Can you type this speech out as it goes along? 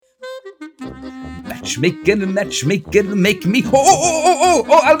matchmaker, make me. Oh,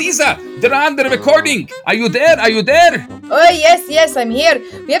 Aliza, they're on the recording. Are you there? Oh, yes, I'm here.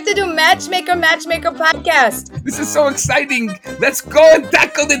 We have to do Matchmaker podcast. This is so exciting. Let's go and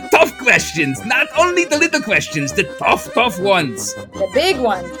tackle the tough questions. Not only the little questions, the tough ones. The big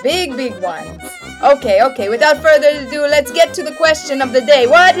ones, big ones. Okay, without further ado, let's get to the question of the day.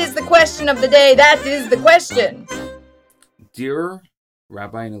 What is the question of the day? That is the question. Dear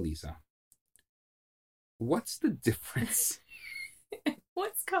Rabbi and Aliza, what's the difference?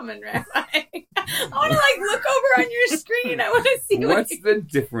 What's coming, Rabbi? I want to look over on your screen. I want to see what's the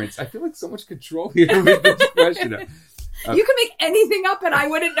difference. I feel like so much control here with this question. You can make anything up and I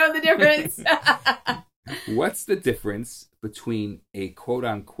wouldn't know the difference. What's the difference between a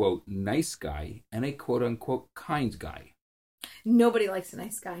quote-unquote nice guy and a quote-unquote kind guy? Nobody likes a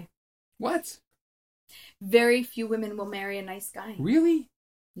nice guy. What? Very few women will marry a nice guy. Really?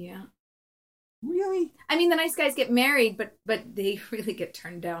 Yeah. Really? I mean, the nice guys get married, but they really get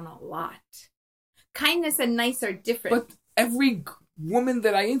turned down a lot. Kindness and nice are different. But every woman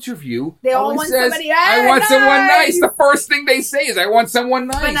that I interview, they all want says, somebody I want someone nice. The first thing they say is, I want someone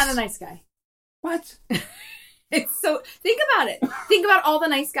nice. But not a nice guy. What? It's so... Think about it. Think about all the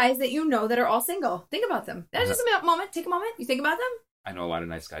nice guys that you know that are all single. Think about them. That's just a moment. Take a moment. You think about them? I know a lot of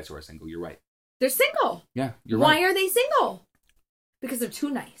nice guys who are single. You're right. They're single. Yeah, you're right. Why are they single? Because they're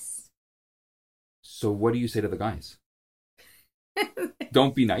too nice. So what do you say to the guys?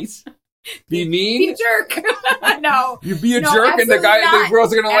 Don't be nice? Be mean? Be a jerk. No. You be a jerk and the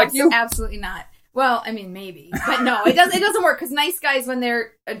girls are going to like you? Absolutely not. Well, I mean, maybe. But no, it doesn't work because nice guys, when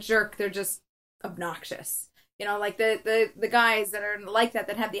they're a jerk, they're just obnoxious. You know, like the guys that are like that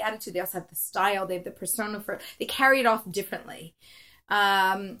have the attitude, they also have the style, they have the persona they carry it off differently.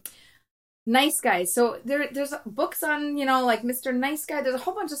 Nice guys. So there's books on, like Mr. Nice Guy. There's a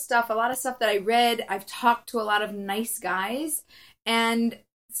whole bunch of stuff, a lot of stuff that I read. I've talked to a lot of nice guys, and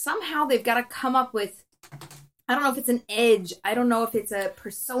somehow they've got to come up with, I don't know if it's an edge. I don't know if it's a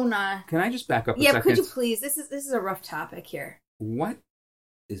persona. Can I just back up a second? Yeah, could you please? This is a rough topic here. What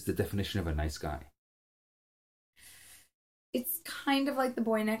is the definition of a nice guy? It's kind of like the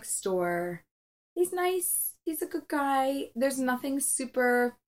boy next door. He's nice. He's a good guy. There's nothing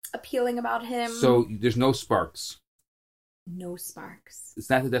super appealing about him. So there's no sparks. No sparks. Is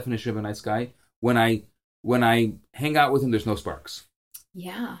that the definition of a nice guy? When I hang out with him, there's no sparks.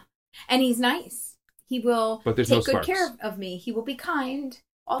 Yeah, and he's nice. He will take good care of me. He will be kind.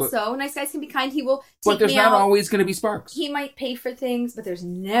 Also, nice guys can be kind. He will take me out. But there's not always going to be sparks. He might pay for things, but there's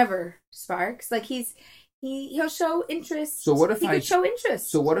never sparks. Like he'll show interest. So what if he show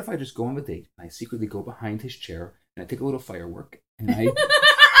interest? So what if I just go on a date and I secretly go behind his chair and I take a little firework and I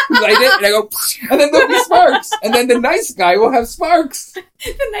light it and I go, and then there'll be sparks, and then the nice guy will have sparks.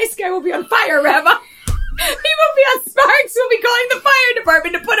 The nice guy will be on fire, Rabbi. He won't be on sparks. We'll be calling the fire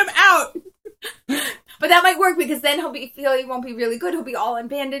department to put him out. But that might work because then he won't be really good. He'll be all in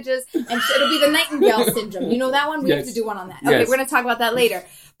bandages, and it'll be the Nightingale syndrome. You know that one? We have to do one on that. Okay, we're going to talk about that later.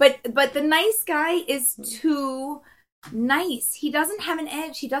 But the nice guy is too nice. He doesn't have an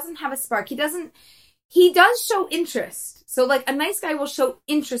edge. He doesn't have a spark. He does show interest. So like a nice guy will show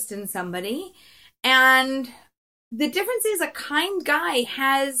interest in somebody, and the difference is a kind guy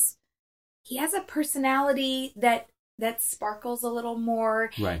has a personality that sparkles a little more.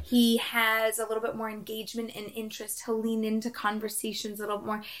 Right. He has a little bit more engagement and interest. He'll lean into conversations a little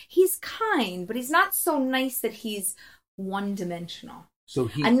more. He's kind, but he's not so nice that he's one-dimensional. So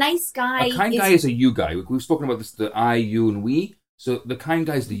a nice guy. A kind guy is a you guy. We've spoken about this, the I, you, and we. So the kind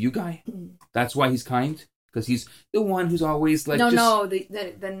guy is the you guy. That's why he's kind, because he's the one who's always like. No.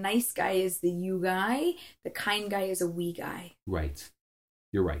 The nice guy is the you guy. The kind guy is a we guy. Right.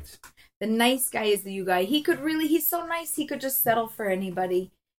 You're right. The nice guy is the you guy. He's so nice. He could just settle for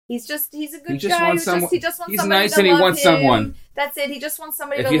anybody. He's a good guy. He just wants he's somebody nice to and he love wants him. someone. That's it. He just wants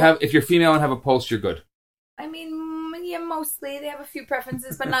somebody If you're female and have a pulse, you're good. I mean, yeah, mostly. They have a few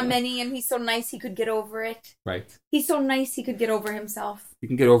preferences, but not many. And he's so nice he could get over it. Right. He's so nice he could get over himself. He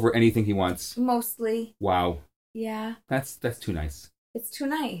can get over anything he wants. Mostly. Wow. Yeah. That's too nice. It's too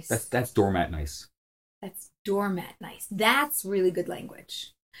nice. That's doormat nice. That's doormat nice. That's really good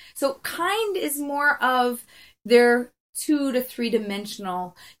language. So kind is more of they're 2 to 3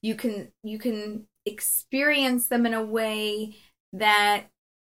 dimensional. You can experience them in a way that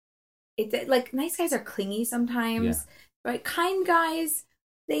like nice guys are clingy sometimes, but kind guys,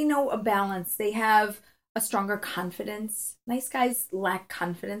 they know a balance. They have a stronger confidence. Nice guys lack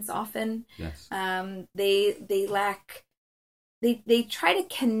confidence often. Yes. They lack. They try to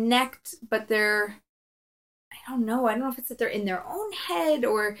connect, but they're. I don't know. I don't know if it's that they're in their own head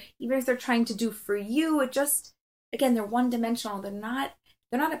or even if they're trying to do for you. It just, again, they're one-dimensional. They're not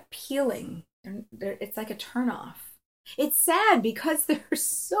appealing. It's like a turnoff. It's sad because they're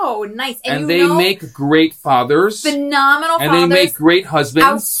so nice. And they make great fathers. Phenomenal fathers. And they make great husbands.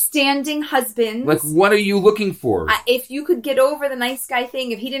 Outstanding husbands. Like, what are you looking for? If you could get over the nice guy thing,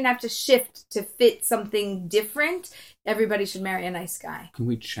 if he didn't have to shift to fit something different, everybody should marry a nice guy. Can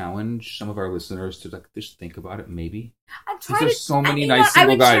we challenge some of our listeners to like just think about it, maybe? There's so many nice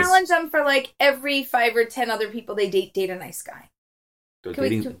single guys. I would challenge them for like every 5 or 10 other people they date a nice guy.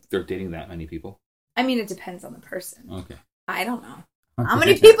 They're dating that many people? I mean, it depends on the person. Okay. I don't know. How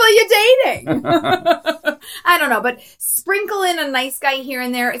many people are you dating? I don't know, but sprinkle in a nice guy here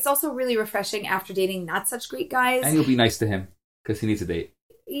and there. It's also really refreshing after dating not such great guys. And you'll be nice to him because he needs a date.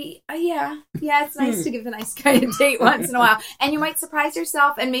 Yeah, it's nice to give a nice guy a date once in a while. And you might surprise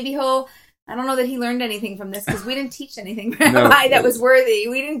yourself, and maybe I don't know that he learned anything from this because we didn't teach anything that was worthy.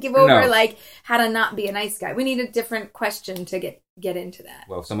 We didn't give over like how to not be a nice guy. We need a different question to get into that.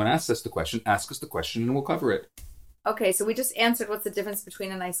 Well, if someone asks us the question, ask us the question and we'll cover it. Okay, so we just answered what's the difference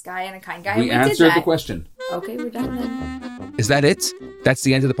between a nice guy and a kind guy. We answered the question. Okay, we're done then. Is that it? That's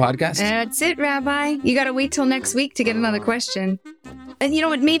the end of the podcast? That's it, Rabbi. You got to wait till next week to get another question. And you know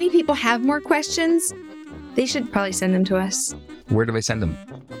what? Maybe people have more questions. They should probably send them to us. Where do they send them?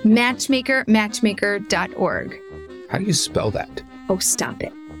 Matchmaker.org. How do you spell that? Oh, stop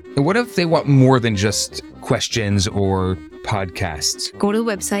it. And what if they want more than just questions or podcasts? Go to the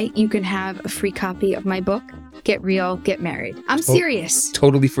website. You can have a free copy of my book, Get Real, Get Married. I'm serious.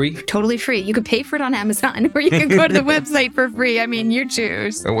 Totally free? Totally free. You can pay for it on Amazon or you can go to the website for free. I mean, you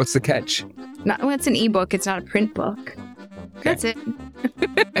choose. And what's the catch? It's an ebook. It's not a print book. Okay. That's it.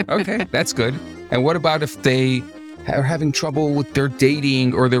 Okay, that's good. And what about if they are having trouble with their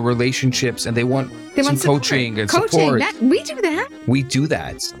dating or their relationships and they want some coaching and support? We do that. We do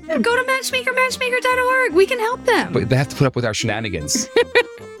that. Go to matchmaker.org. We can help them. But they have to put up with our shenanigans.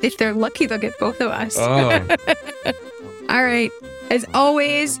 If they're lucky, they'll get both of us. Oh. All right. As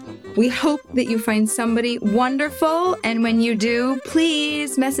always, we hope that you find somebody wonderful. And when you do,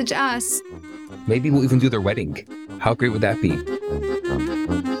 please message us. Maybe we'll even do their wedding. How great would that be?